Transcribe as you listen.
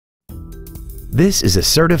This is a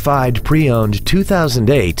certified pre-owned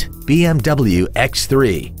 2008 BMW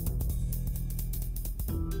X3.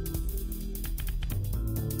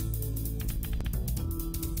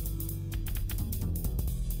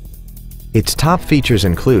 Its top features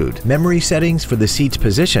include memory settings for the seat's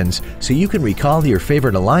positions so you can recall your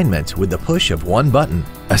favorite alignments with the push of one button,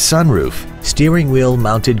 a sunroof, steering wheel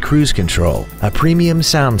mounted cruise control, a premium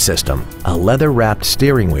sound system, a leather-wrapped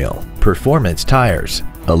steering wheel, performance tires,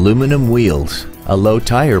 aluminum wheels, a low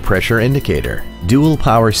tire pressure indicator, dual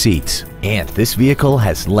power seats, and this vehicle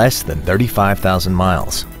has less than 35,000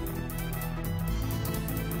 miles.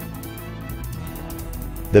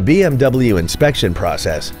 The BMW inspection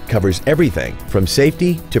process covers everything from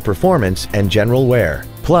safety to performance and general wear.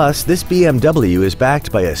 Plus, this BMW is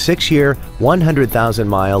backed by a 6-year,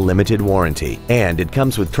 100,000-mile limited warranty, and it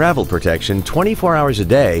comes with travel protection 24 hours a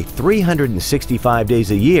day, 365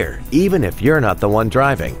 days a year, even if you're not the one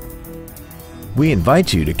driving. We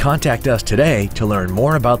invite you to contact us today to learn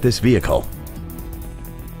more about this vehicle.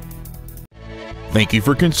 Thank you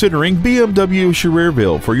for considering BMW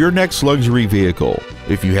Schererville for your next luxury vehicle.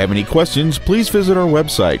 If you have any questions, please visit our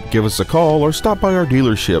website, give us a call, or stop by our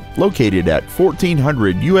dealership located at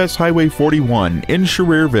 1400 US Highway 41 in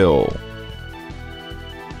Schererville.